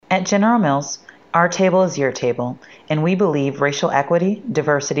At General Mills, our table is your table, and we believe racial equity,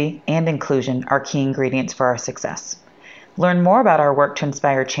 diversity, and inclusion are key ingredients for our success. Learn more about our work to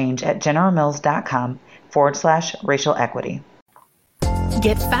inspire change at generalmills.com/racial equity.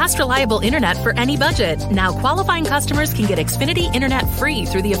 Get fast, reliable internet for any budget. Now qualifying customers can get Xfinity Internet free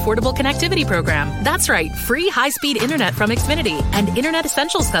through the Affordable Connectivity Program. That's right, free high-speed internet from Xfinity. And Internet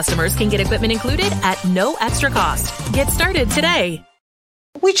Essentials customers can get equipment included at no extra cost. Get started today.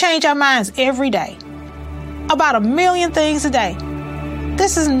 We change our minds every day. About 1 million things a day.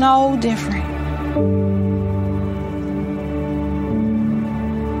 This is no different.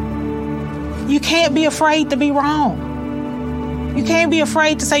 You can't be afraid to be wrong. You can't be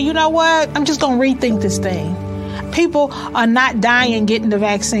afraid to say, you know what, I'm just going to rethink this thing. People are not dying getting the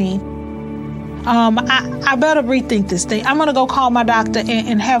vaccine. I better rethink this thing. I'm going to go call my doctor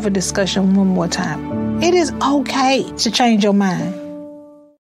and have a discussion one more time. It is okay to change your mind.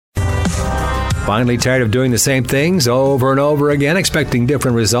 Finally tired of doing the same things over and over again, expecting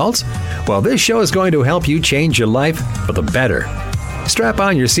different results? Well, this show is going to help you change your life for the better. Strap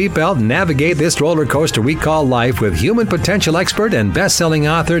on your seatbelt and navigate this roller coaster we call life with human potential expert and best-selling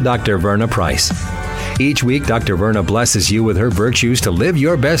author Dr. Verna Price. Each week, Dr. Verna blesses you with her virtues to live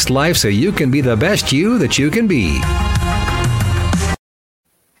your best life so you can be the best you that you can be.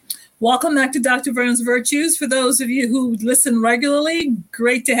 Welcome back to Dr. Verna's Virtues. For those of you who listen regularly,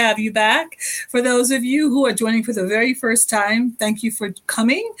 great to have you back. For those of you who are joining for the very first time, thank you for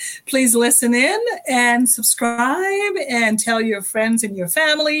coming. Please listen in and subscribe and tell your friends and your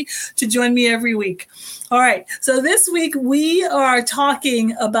family to join me every week. All right, so this week we are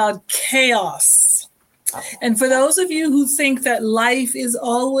talking about chaos. And for those of you who think that life is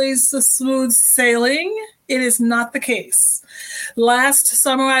always a smooth sailing, it is not the case. Last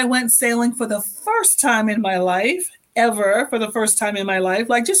summer, I went sailing for the first time in my life,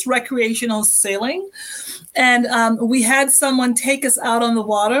 like just recreational sailing. And we had someone take us out on the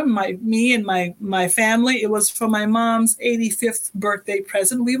water, me and my family. It was for my mom's 85th birthday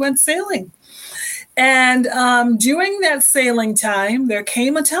present. We went sailing. And during that sailing time, there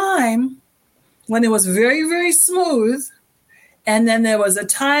came a time when it was very, very smooth. And then there was a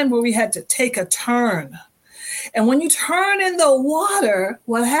time where we had to take a turn. And when you turn in the water,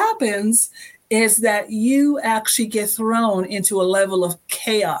 what happens is that you actually get thrown into a level of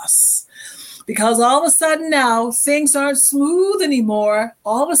chaos. Because all of a sudden now, things aren't smooth anymore.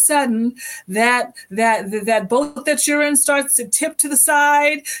 All of a sudden, that boat that you're in starts to tip to the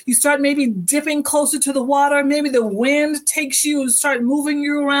side. You start maybe dipping closer to the water. Maybe the wind takes you and start moving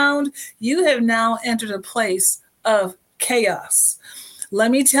you around. You have now entered a place of chaos. Let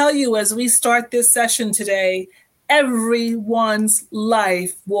me tell you, as we start this session today, everyone's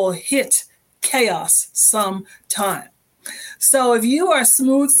life will hit chaos sometime. So if you are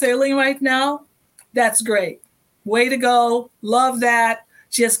smooth sailing right now, that's great. Way to go. Love that.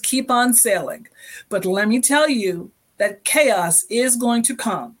 Just keep on sailing. But let me tell you that chaos is going to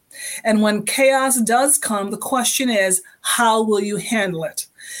come. And when chaos does come, the question is, how will you handle it?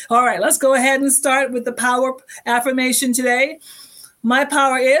 All right, let's go ahead and start with the power affirmation today. My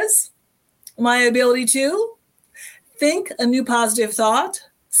power is my ability to think a new positive thought,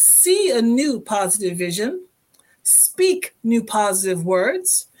 see a new positive vision, speak new positive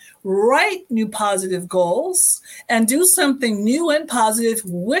words, write new positive goals, and do something new and positive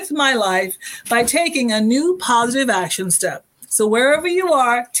with my life by taking a new positive action step. So wherever you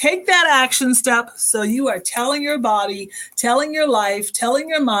are, take that action step so you are telling your body, telling your life, telling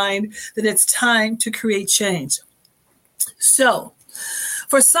your mind that it's time to create change. So,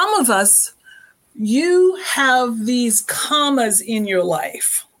 for some of us, you have these commas in your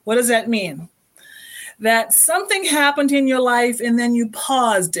life. What does that mean? That something happened in your life and then you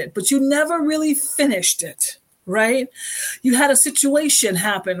paused it, but you never really finished it, right? You had a situation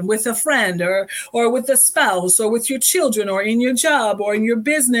happen with a friend or with a spouse or with your children or in your job or in your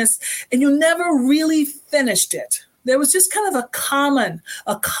business, and you never really finished it. There was just kind of a comma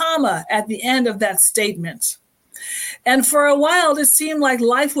at the end of that statement. And for a while, it seemed like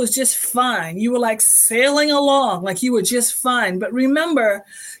life was just fine. You were like sailing along, like you were just fine. But remember,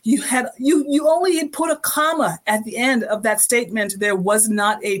 you only had put a comma at the end of that statement. There was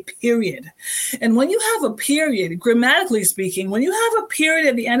not a period. And when you have a period, grammatically speaking, when you have a period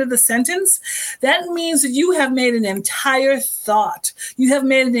at the end of the sentence, that means that you have made an entire thought. You have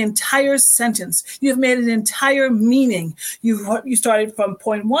made an entire sentence. You have made an entire meaning. You started from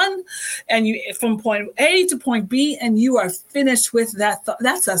point one and from point A to point B, and you are finished with that thought.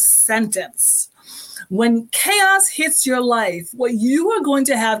 That's a sentence. When chaos hits your life, what you are going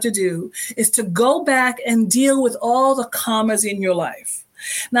to have to do is to go back and deal with all the commas in your life.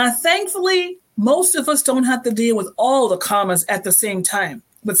 Now, thankfully, most of us don't have to deal with all the commas at the same time,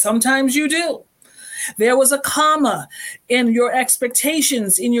 but sometimes you do. There was a comma in your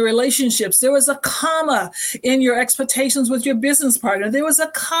expectations in your relationships. There was a comma in your expectations with your business partner. There was a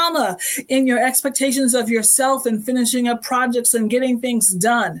comma in your expectations of yourself and finishing up projects and getting things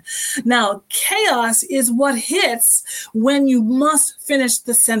done. Now, chaos is what hits when you must finish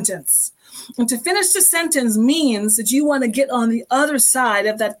the sentence. And to finish the sentence means that you want to get on the other side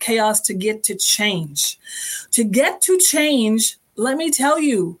of that chaos to get to change. To get to change, let me tell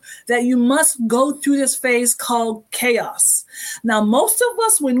you that you must go through this phase called chaos. Now, most of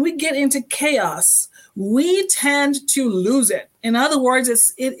us, when we get into chaos, we tend to lose it. In other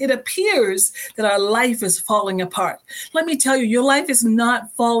words, it appears that our life is falling apart. Let me tell you, your life is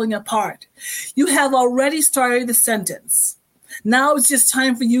not falling apart. You have already started the sentence. Now it's just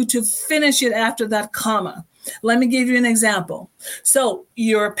time for you to finish it after that comma. Let me give you an example. So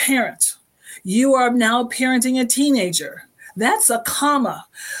you're a parent. You are now parenting a teenager. That's a comma.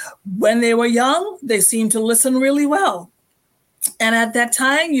 When they were young, they seemed to listen really well. And at that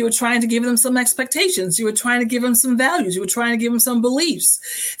time, you were trying to give them some expectations. You were trying to give them some values. You were trying to give them some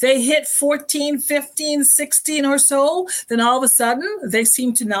beliefs. They hit 14, 15, 16 or so. Then all of a sudden, they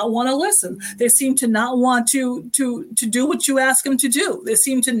seem to not want to listen. They seem to not want to do what you ask them to do. They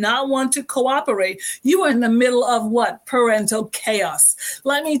seem to not want to cooperate. You are in the middle of what? Parental chaos.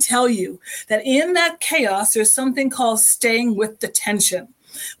 Let me tell you that in that chaos, there's something called staying with the tension.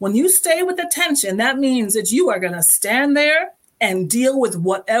 When you stay with the tension, that means that you are going to stand there and deal with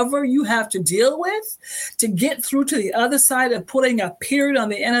whatever you have to deal with to get through to the other side of putting a period on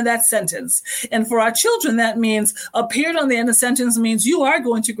the end of that sentence. And for our children, that means a period on the end of the sentence means you are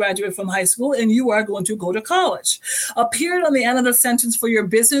going to graduate from high school and you are going to go to college. A period on the end of the sentence for your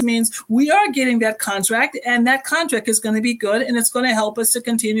business means we are getting that contract, and that contract is going to be good and it's going to help us to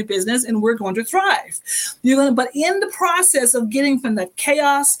continue business and we're going to thrive. But in the process of getting from that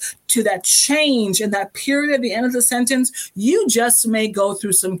chaos to that change and that period at the end of the sentence, you just may go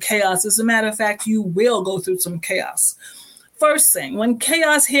through some chaos. As a matter of fact, you will go through some chaos. First thing, when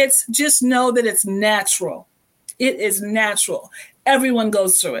chaos hits, just know that it's natural. It is natural. Everyone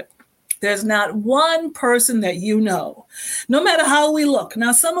goes through it. There's not one person that you know, no matter how we look.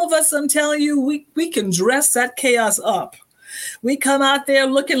 Now, some of us, I'm telling you, we can dress that chaos up. We come out there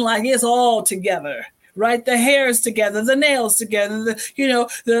looking like it's all together. Right? The hair is together, the nails together,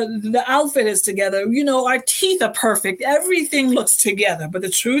 the outfit is together, our teeth are perfect. Everything looks together. But the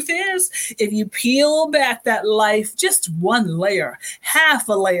truth is, if you peel back that life just one layer, half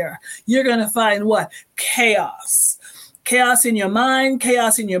a layer, you're going to find what? Chaos. Chaos in your mind,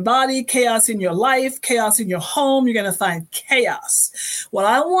 chaos in your body, chaos in your life, chaos in your home. You're going to find chaos. What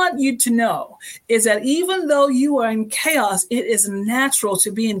I want you to know is that even though you are in chaos, it is natural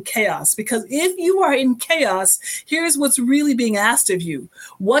to be in chaos. Because if you are in chaos, here's what's really being asked of you.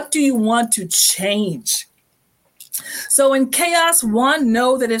 What do you want to change? So in chaos, one,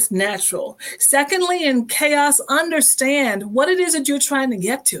 know that it's natural. Secondly, in chaos, understand what it is that you're trying to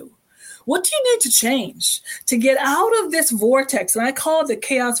get to. What do you need to change to get out of this vortex? And I call it the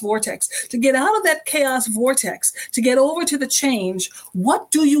chaos vortex. To get out of that chaos vortex, to get over to the change,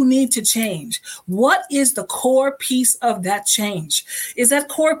 what do you need to change? What is the core piece of that change? Is that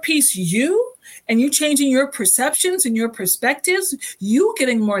core piece you? And you changing your perceptions and your perspectives, you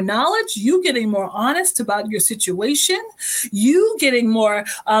getting more knowledge, you getting more honest about your situation, you getting more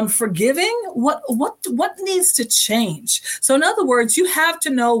forgiving. What needs to change? So in other words, you have to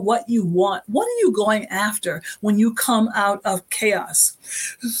know what you want. What are you going after when you come out of chaos?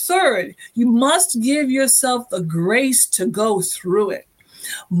 Third, you must give yourself the grace to go through it.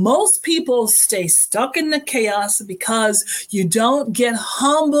 Most people stay stuck in the chaos because you don't get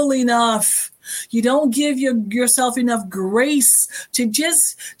humble enough. You don't give yourself enough grace to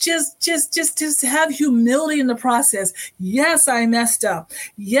just have humility in the process. Yes, I messed up.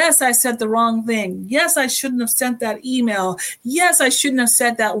 Yes, I said the wrong thing. Yes, I shouldn't have sent that email. Yes, I shouldn't have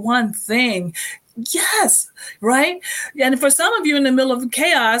said that one thing. Yes, right? And for some of you in the middle of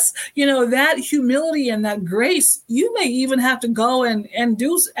chaos, that humility and that grace, you may even have to go and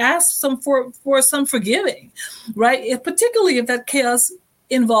ask for some forgiving, right? Particularly if that chaos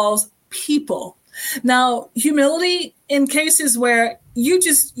involves people. Now, humility in cases where you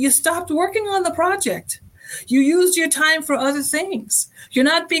stopped working on the project. You used your time for other things. You're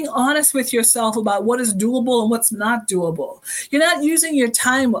not being honest with yourself about what is doable and what's not doable. You're not using your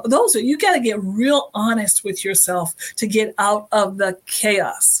time. You got to get real honest with yourself to get out of the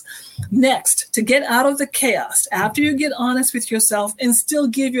chaos. Next, to get out of the chaos, after you get honest with yourself and still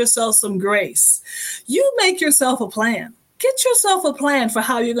give yourself some grace, you make yourself a plan. Get yourself a plan for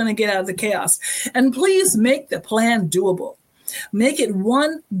how you're going to get out of the chaos. And please make the plan doable. Make it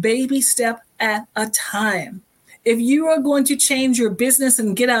one baby step at a time. If you are going to change your business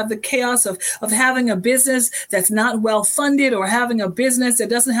and get out of the chaos of having a business that's not well funded, or having a business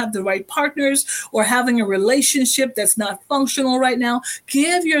that doesn't have the right partners, or having a relationship that's not functional right now,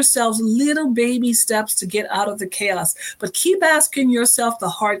 give yourselves little baby steps to get out of the chaos. But keep asking yourself the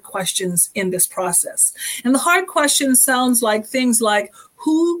hard questions in this process. And the hard questions sounds like things like,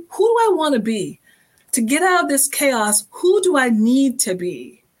 who do I want to be? To get out of this chaos, who do I need to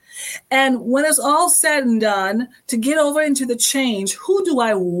be? And when it's all said and done, to get over into the change, who do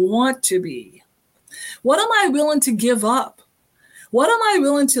I want to be? What am I willing to give up? What am I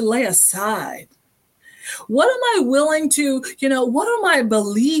willing to lay aside? What am I willing to, what are my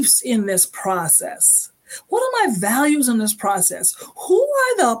beliefs in this process? What are my values in this process? Who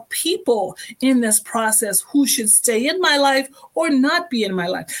are the people in this process who should stay in my life or not be in my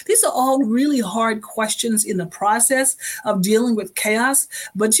life? These are all really hard questions in the process of dealing with chaos.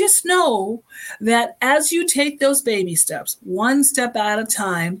 But just know that as you take those baby steps, one step at a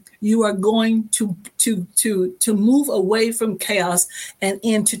time, you are going to move away from chaos and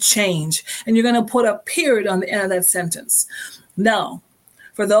into change. And you're going to put a period on the end of that sentence. Now,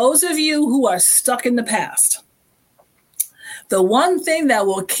 for those of you who are stuck in the past, the one thing that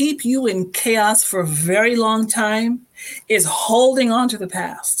will keep you in chaos for a very long time is holding on to the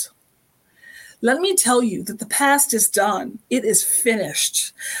past. Let me tell you that the past is done. It is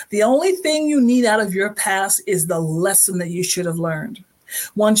finished. The only thing you need out of your past is the lesson that you should have learned.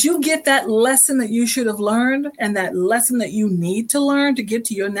 Once you get that lesson that you should have learned and that lesson that you need to learn to get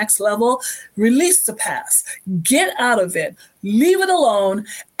to your next level, release the past, get out of it, leave it alone,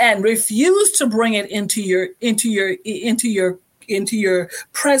 and refuse to bring it into your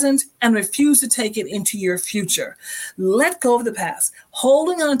present, and refuse to take it into your future. Let go of the past.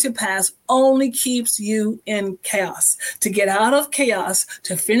 Holding on to past only keeps you in chaos. To get out of chaos,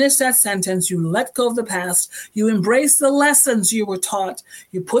 to finish that sentence, you let go of the past, you embrace the lessons you were taught,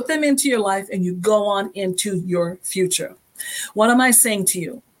 you put them into your life, and you go on into your future. What am I saying to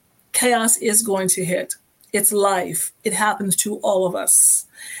you? Chaos is going to hit. It's life. It happens to all of us.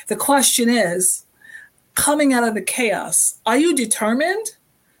 The question is, coming out of the chaos, are you determined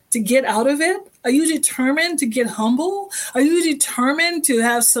to get out of it? Are you determined to get humble? Are you determined to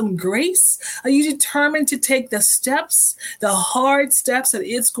have some grace? Are you determined to take the steps, the hard steps that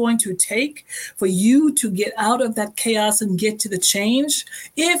it's going to take for you to get out of that chaos and get to the change?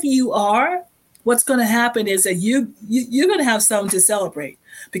 If you are, what's going to happen is that you're going to have something to celebrate,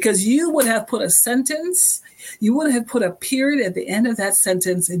 because you would have put a sentence, you would have put a period at the end of that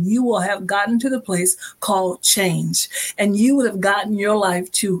sentence, and you will have gotten to the place called change, and you would have gotten your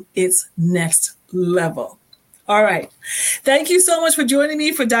life to its next level. All right. Thank you so much for joining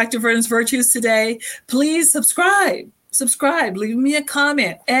me for Dr. Vernon's Virtues today. Please subscribe, leave me a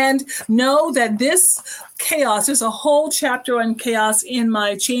comment, and know that this chaos, there's a whole chapter on chaos in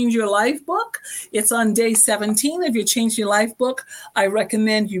my Change Your Life book. It's on day 17 of your Change Your Life book. I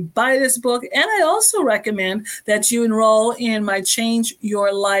recommend you buy this book, and I also recommend that you enroll in my Change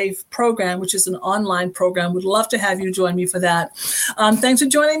Your Life program, which is an online program. Would love to have you join me for that. Thanks for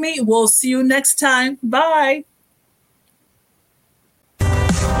joining me. We'll see you next time. Bye.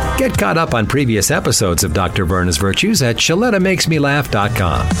 Get caught up on previous episodes of Dr. Vernon's Virtues at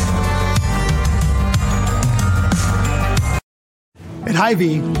ShalettaMakesMeLaugh.com. At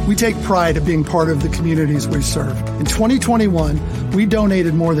Hy-Vee, we take pride in being part of the communities we serve. In 2021, we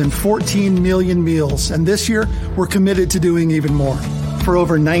donated more than 14 million meals, and this year, we're committed to doing even more. For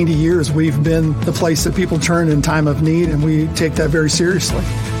over 90 years, we've been the place that people turn in time of need, and we take that very seriously.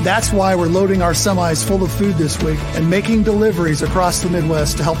 That's why we're loading our semis full of food this week and making deliveries across the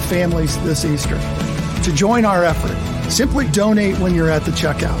Midwest to help families this Easter. To join our effort, simply donate when you're at the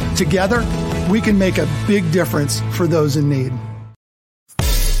checkout. Together, we can make a big difference for those in need.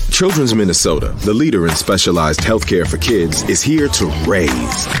 Children's Minnesota, the leader in specialized healthcare for kids, is here to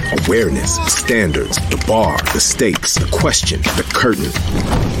raise awareness, standards, the bar, the stakes, the question, the curtain.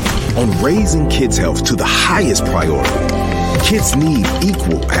 On raising kids' health to the highest priority, kids need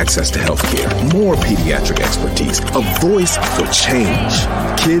equal access to healthcare, more pediatric expertise, a voice for change.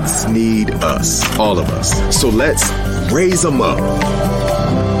 Kids need us, all of us. So let's raise them up.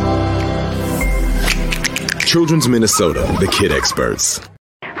 Children's Minnesota, the kid experts.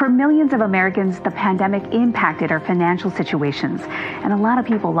 For millions of Americans, the pandemic impacted our financial situations, and a lot of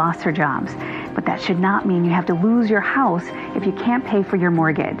people lost their jobs. But that should not mean you have to lose your house if you can't pay for your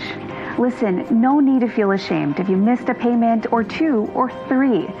mortgage. Listen, no need to feel ashamed if you missed a payment or two or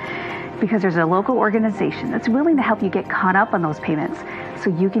three. because there's a local organization that's willing to help you get caught up on those payments so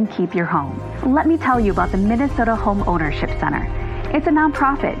you can keep your home. Let me tell you about the Minnesota Home Ownership Center. It's a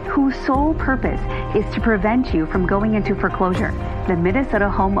nonprofit whose sole purpose is to prevent you from going into foreclosure. The Minnesota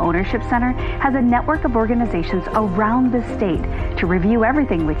Home Ownership Center has a network of organizations around the state to review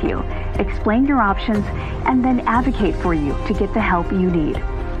everything with you, explain your options, and then advocate for you to get the help you need.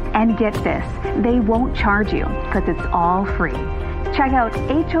 And get this, they won't charge you because it's all free. Check out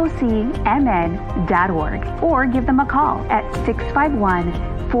hocmn.org or give them a call at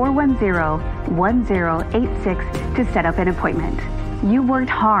 651-410-1086 to set up an appointment. You worked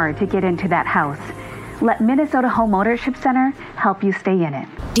hard to get into that house. Let Minnesota Home Ownership Center help you stay in it.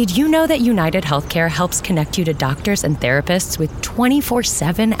 Did you know that United Healthcare helps connect you to doctors and therapists with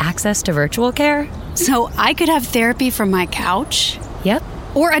 24/7 access to virtual care? So I could have therapy from my couch? Yep.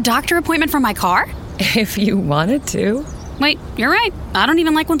 Or a doctor appointment from my car? If you wanted to. Wait, you're right. I don't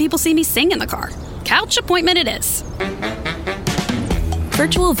even like when people see me sing in the car. Couch appointment it is.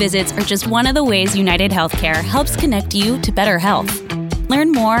 Virtual visits are just one of the ways United Healthcare helps connect you to better health.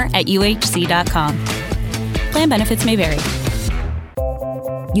 Learn more at uhc.com. Plan benefits may vary.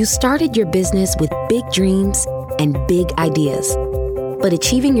 You started your business with big dreams and big ideas. But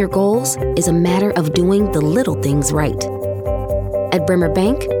achieving your goals is a matter of doing the little things right. At Bremer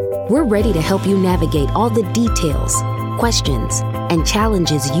Bank, we're ready to help you navigate all the details, questions, and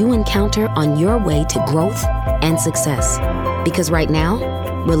challenges you encounter on your way to growth and success. Because right now,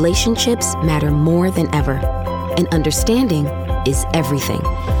 relationships matter more than ever, and understanding is everything.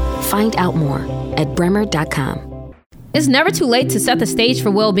 Find out more at bremer.com. It's never too late to set the stage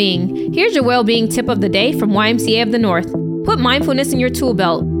for well-being. Here's your well-being tip of the day from YMCA of the North. Put mindfulness in your tool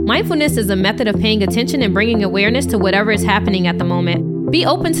belt. Mindfulness is a method of paying attention and bringing awareness to whatever is happening at the moment. Be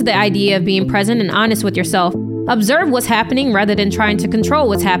open to the idea of being present and honest with yourself. Observe what's happening rather than trying to control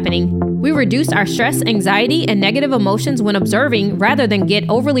what's happening. We reduce our stress, anxiety, and negative emotions when observing rather than get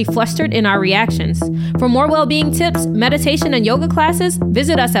overly flustered in our reactions. For more well-being tips, meditation, and yoga classes,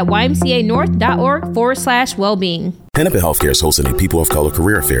 visit us at ymcanorth.org/wellbeing. Hennepin Healthcare is hosting a People of Color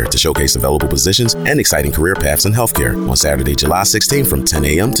Career Fair to showcase available positions and exciting career paths in healthcare on Saturday, July 16 from 10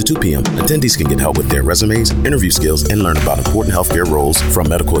 a.m. to 2 p.m. Attendees can get help with their resumes, interview skills, and learn about important healthcare roles from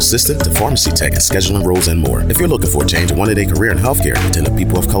medical assistant to pharmacy tech and scheduling roles and more. If you're looking for a change and want a day career in healthcare, attend the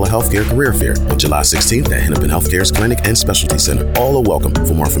People of Color Healthcare Career Fair on July 16th at Hennepin Healthcare's Clinic and Specialty Center. All are welcome.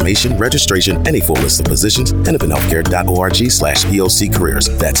 For more information, registration, and a full list of positions, hennepinhealthcare.org/POC careers.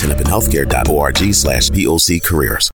 That's hennepinhealthcare.org/POC careers.